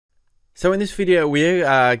So in this video, we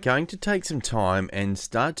are going to take some time and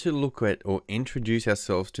start to look at or introduce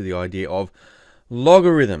ourselves to the idea of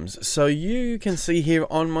logarithms. So you can see here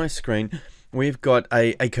on my screen, we've got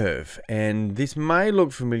a curve, and this may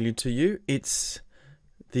look familiar to you. It's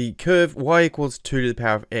the curve y equals 2 to the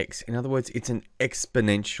power of x. In other words, it's an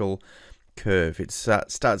exponential curve. It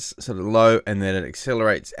starts sort of low and then it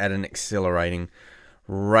accelerates at an accelerating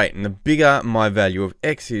rate. And the bigger my value of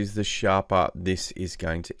x is, the sharper this is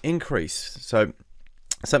going to increase. So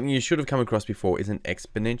something you should have come across before is an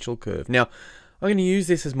exponential curve. Now, I'm going to use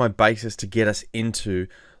this as my basis to get us into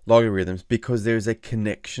logarithms because there is a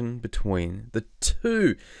connection between the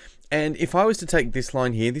two. And if I was to take this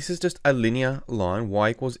line here, this is just a linear line, y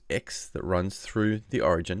equals x, that runs through the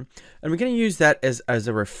origin. And we're going to use that as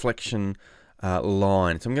a reflection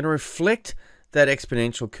line. So I'm going to reflect that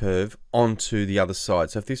exponential curve onto the other side.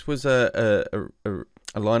 So if this was a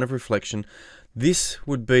line of reflection, this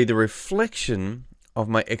would be the reflection of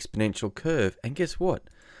my exponential curve. And guess what?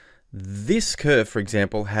 This curve, for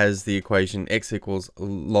example, has the equation x equals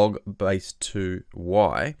log base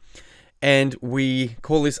 2y. And we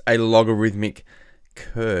call this a logarithmic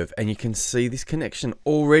curve. And you can see this connection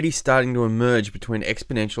already starting to emerge between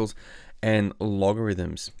exponentials and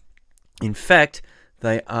logarithms. In fact,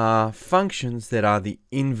 they are functions that are the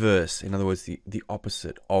inverse, in other words, the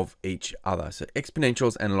opposite of each other. So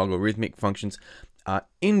exponentials and logarithmic functions are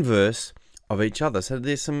inverse of each other. So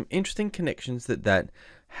there's some interesting connections that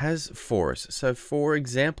has for us. So for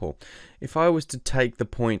example, if I was to take the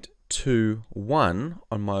point 2, 1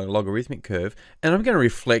 on my logarithmic curve, and I'm going to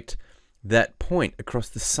reflect that point across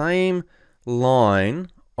the same line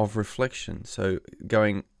of reflection. So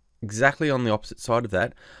going exactly on the opposite side of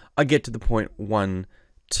that, I get to the point 1,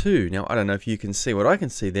 2. Now, I don't know if you can see what I can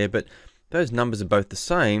see there, but those numbers are both the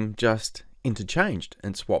same, just interchanged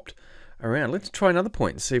and swapped around. Let's try another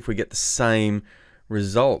point and see if we get the same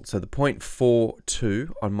result. So the point 4,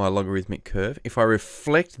 2 on my logarithmic curve, if I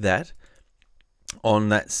reflect that on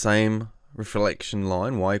that same reflection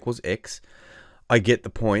line, y equals x, I get the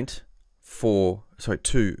point 2,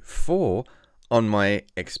 4 on my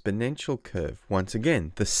exponential curve. Once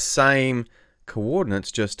again, the same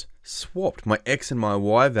coordinates, just swapped. My x and my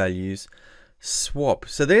y values swap.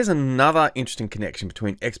 So there's another interesting connection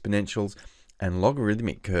between exponentials and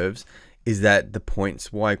logarithmic curves, is that the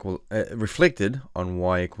points y equal reflected on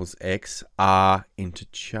y equals x are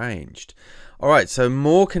interchanged. All right, so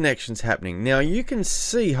more connections happening. Now you can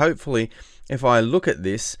see, hopefully, if I look at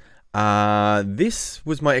this, this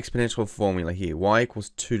was my exponential formula here. Y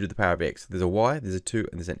equals 2 to the power of x. There's a y, there's a 2,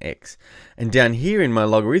 and there's an x. And down here in my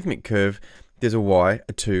logarithmic curve, there's a y,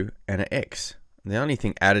 a 2, and an x. And the only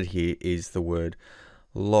thing added here is the word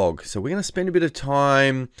log. So we're going to spend a bit of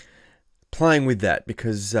time playing with that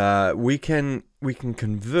because we can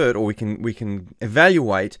convert, or we can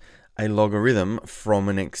evaluate a logarithm from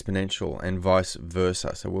an exponential and vice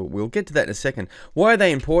versa. So we'll get to that in a second. Why are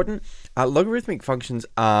they important? Logarithmic functions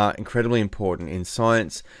are incredibly important in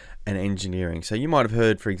science and engineering. So you might have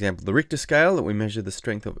heard, for example, the Richter scale that we measure the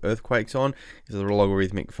strength of earthquakes on is a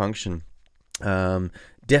logarithmic function.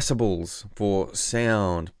 Decibels for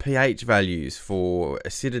sound, pH values for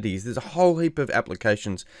acidities. There's a whole heap of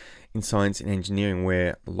applications in science and engineering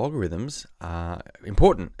where logarithms are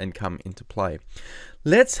important and come into play.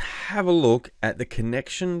 Let's have a look at the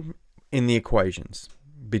connection in the equations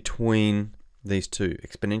between these two,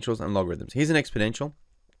 exponentials and logarithms. Here's an exponential.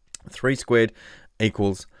 3 squared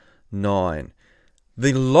equals 9.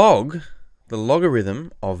 The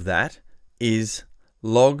logarithm of that is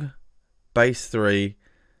log base 3,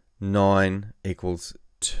 9 equals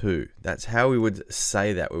 2. That's how we would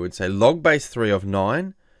say that. We would say log base 3 of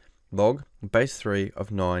 9, log base 3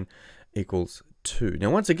 of 9 equals 2.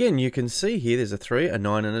 Now, once again, you can see here there's a 3, a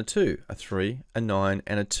 9, and a 2. A 3, a 9,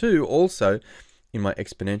 and a 2 also in my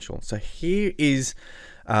exponential. So here is,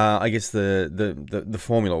 I guess, the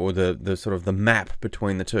formula, or the sort of the map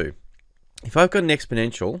between the two. If I've got an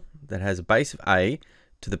exponential that has a base of a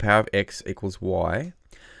to the power of x equals y,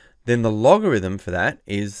 then the logarithm for that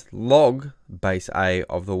is log base a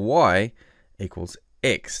of the y equals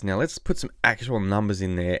x. Now let's put some actual numbers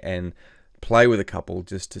in there and play with a couple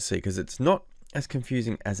just to see, because it's not as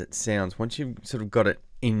confusing as it sounds once you've sort of got it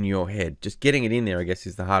in your head. Just getting it in there, I guess,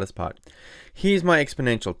 is the hardest part. Here's my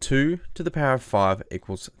exponential. 2 to the power of 5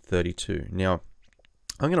 equals 32. Now,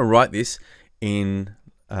 I'm going to write this in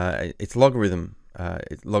its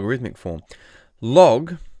logarithmic form.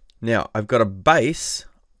 Log, now I've got a base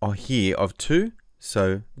here of 2,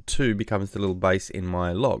 so 2 becomes the little base in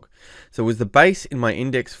my log. So it was the base in my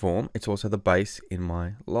index form, it's also the base in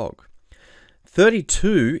my log.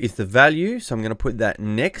 32 is the value, so I'm going to put that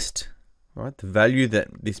next right? The value that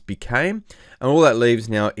this became, and all that leaves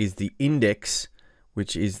now is the index,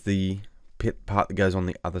 which is the part that goes on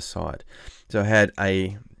the other side. So I had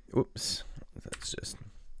a,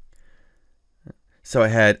 so I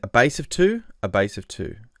had a base of 2, a base of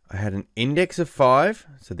 2. I had an index of 5,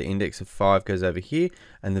 so the index of 5 goes over here,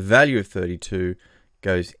 and the value of 32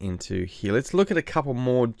 goes into here. Let's look at a couple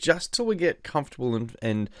more just till we get comfortable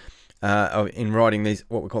in writing these,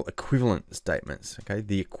 what we call equivalent statements. Okay,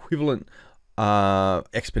 the equivalent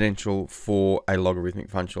exponential for a logarithmic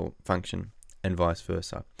function and vice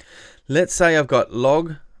versa. Let's say I've got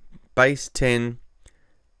log base 10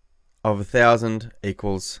 of 1,000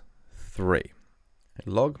 equals 3.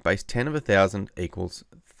 Log base 10 of 1,000 equals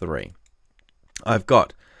 3. I've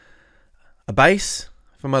got a base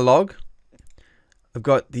for my log. I've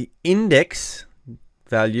got the index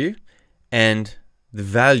value and the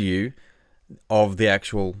value of the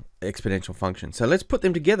actual exponential function. So let's put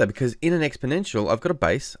them together, because in an exponential, I've got a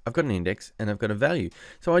base, I've got an index, and I've got a value.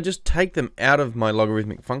 So I just take them out of my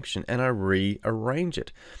logarithmic function and I rearrange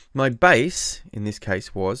it. My base, in this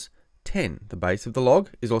case, was 10. The base of the log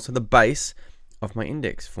is also the base of my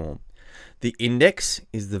index form. The index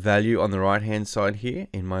is the value on the right hand side here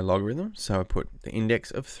in my logarithm. So I put the index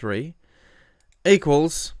of 3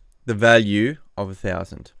 equals the value of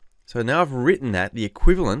 1,000. So now I've written that the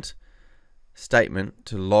equivalent statement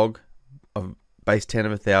to log of base 10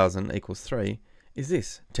 of 1,000 equals 3 is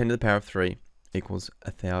this: 10 to the power of 3 equals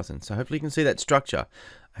 1,000. So hopefully you can see that structure.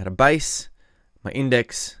 I had a base, my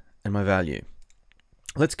index, and my value.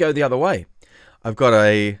 Let's go the other way. I've got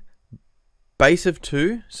a base of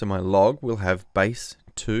 2, so my log will have base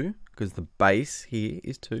 2, because the base here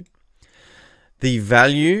is 2. The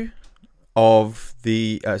value of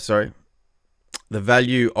the, the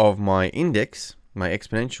value of my index, my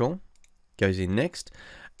exponential, goes in next,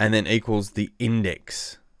 and then equals the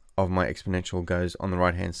index of my exponential goes on the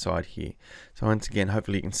right hand side here. So once again,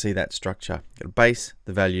 hopefully you can see that structure. Got a base,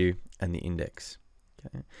 the value, and the index.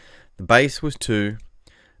 Okay. The base was 2,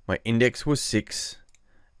 my index was 6,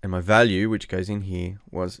 and my value, which goes in here,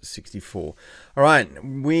 was 64. All right,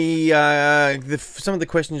 some of the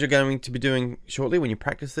questions you're going to be doing shortly when you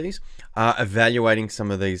practice these are evaluating some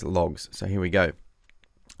of these logs. So here we go.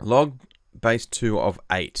 Log base 2 of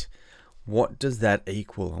 8. What does that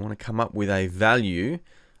equal? I want to come up with a value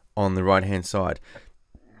on the right-hand side.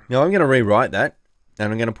 Now I'm going to rewrite that,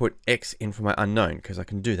 and I'm going to put x in for my unknown, because I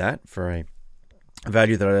can do that for a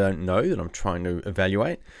value that I don't know that I'm trying to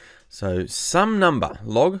evaluate. So some number,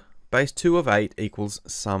 log base 2 of 8 equals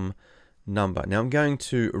some number. Now I'm going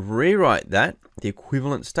to rewrite that, the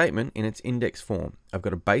equivalent statement, in its index form. I've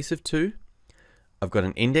got a base of 2, I've got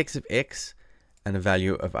an index of x, and a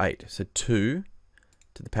value of 8. So 2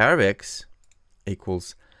 to the power of x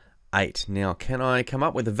equals 8. Now, can I come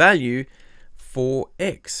up with a value for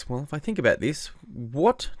x? Well, if I think about this,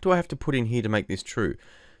 what do I have to put in here to make this true?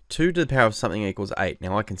 2 to the power of something equals 8.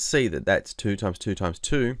 Now, I can see that that's 2 times 2 times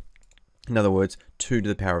 2. In other words, 2 to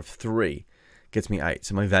the power of 3 gets me 8.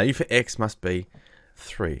 So my value for x must be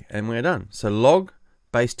 3. And we're done. So log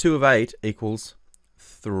base 2 of 8 equals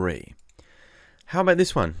 3. How about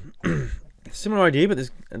this one? Similar idea, but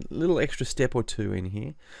there's a little extra step or two in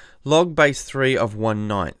here. Log base 3 of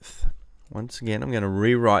 1/9. Once again, I'm going to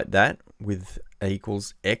rewrite that with a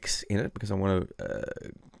equals x in it, because I want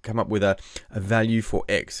to come up with a value for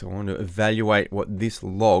x. I want to evaluate what this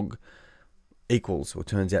log equals or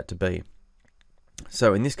turns out to be.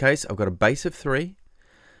 So in this case, I've got a base of 3,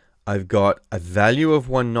 I've got a value of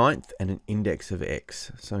 1/9 and an index of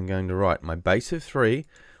x. So I'm going to write my base of 3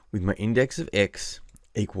 with my index of x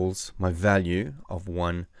equals my value of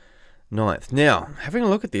 1/9. Now, having a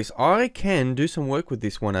look at this, I can do some work with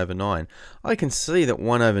this 1/9. I can see that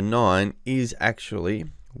 1/9 is actually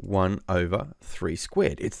 1/3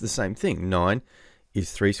 squared. It's the same thing. 9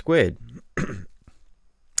 is 3 squared.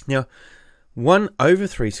 Now,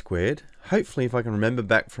 1/3 squared, hopefully if I can remember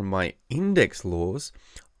back from my index laws,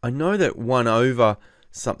 I know that 1 over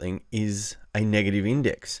something is a negative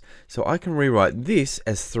index. So I can rewrite this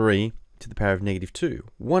as 3 to the power of -2.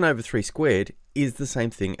 1/3 squared is the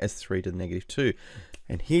same thing as 3 to the -2.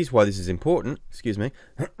 And here's why this is important, excuse me,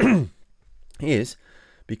 is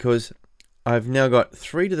because I've now got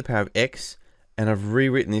 3 to the power of x, and I've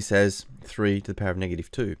rewritten this as 3 to the power of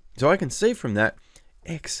 -2. So I can see from that,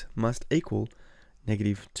 x must equal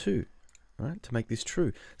 -2, right, to make this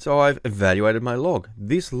true. So I've evaluated my log.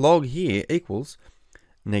 This log here equals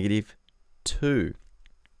 -2.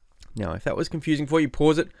 Now, if that was confusing for you,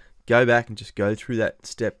 pause it, go back and just go through that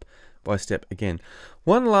step by step again.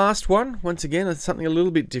 One last one, once again, it's something a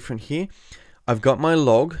little bit different here. I've got my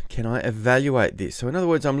log. Can I evaluate this? So in other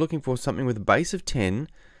words, I'm looking for something with a base of 10,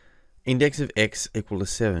 index of x equal to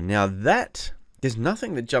 7. Now that, there's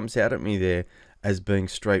nothing that jumps out at me there as being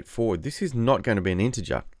straightforward. This is not going to be an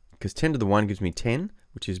integer, because 10 to the 1 gives me 10,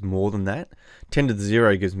 which is more than that. 10 to the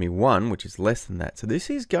 0 gives me 1, which is less than that. So this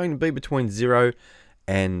is going to be between 0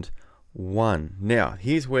 and 1. Now,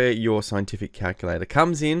 here's where your scientific calculator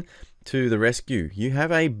comes in to the rescue. You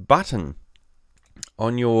have a button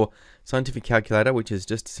on your scientific calculator, which is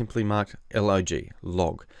just simply marked log,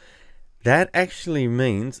 log. That actually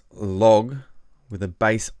means log with a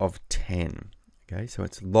base of 10. Okay, so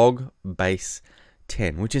it's log base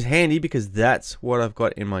 10, which is handy because that's what I've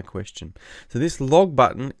got in my question. So this log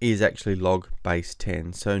button is actually log base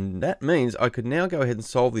 10. So that means I could now go ahead and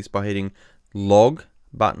solve this by hitting log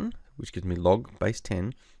button, which gives me log base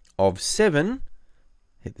 10 of 7,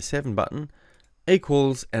 hit the 7 button,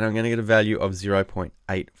 equals, and I'm going to get a value of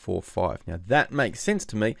 0.845. Now that makes sense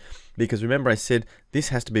to me because remember I said this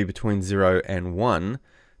has to be between 0 and 1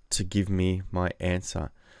 to give me my answer.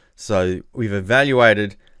 So we've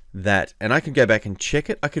evaluated that, and I could go back and check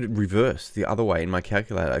it. I could reverse the other way in my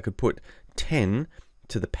calculator. I could put 10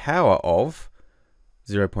 to the power of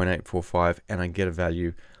 0.845 and I get a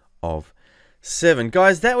value of 7.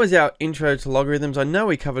 Guys, that was our intro to logarithms. I know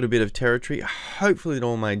we covered a bit of territory. Hopefully it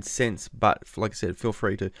all made sense, but like I said, feel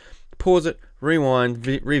free to pause it, rewind,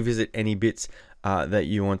 revisit any bits that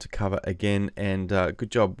you want to cover again, and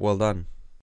good job, well done.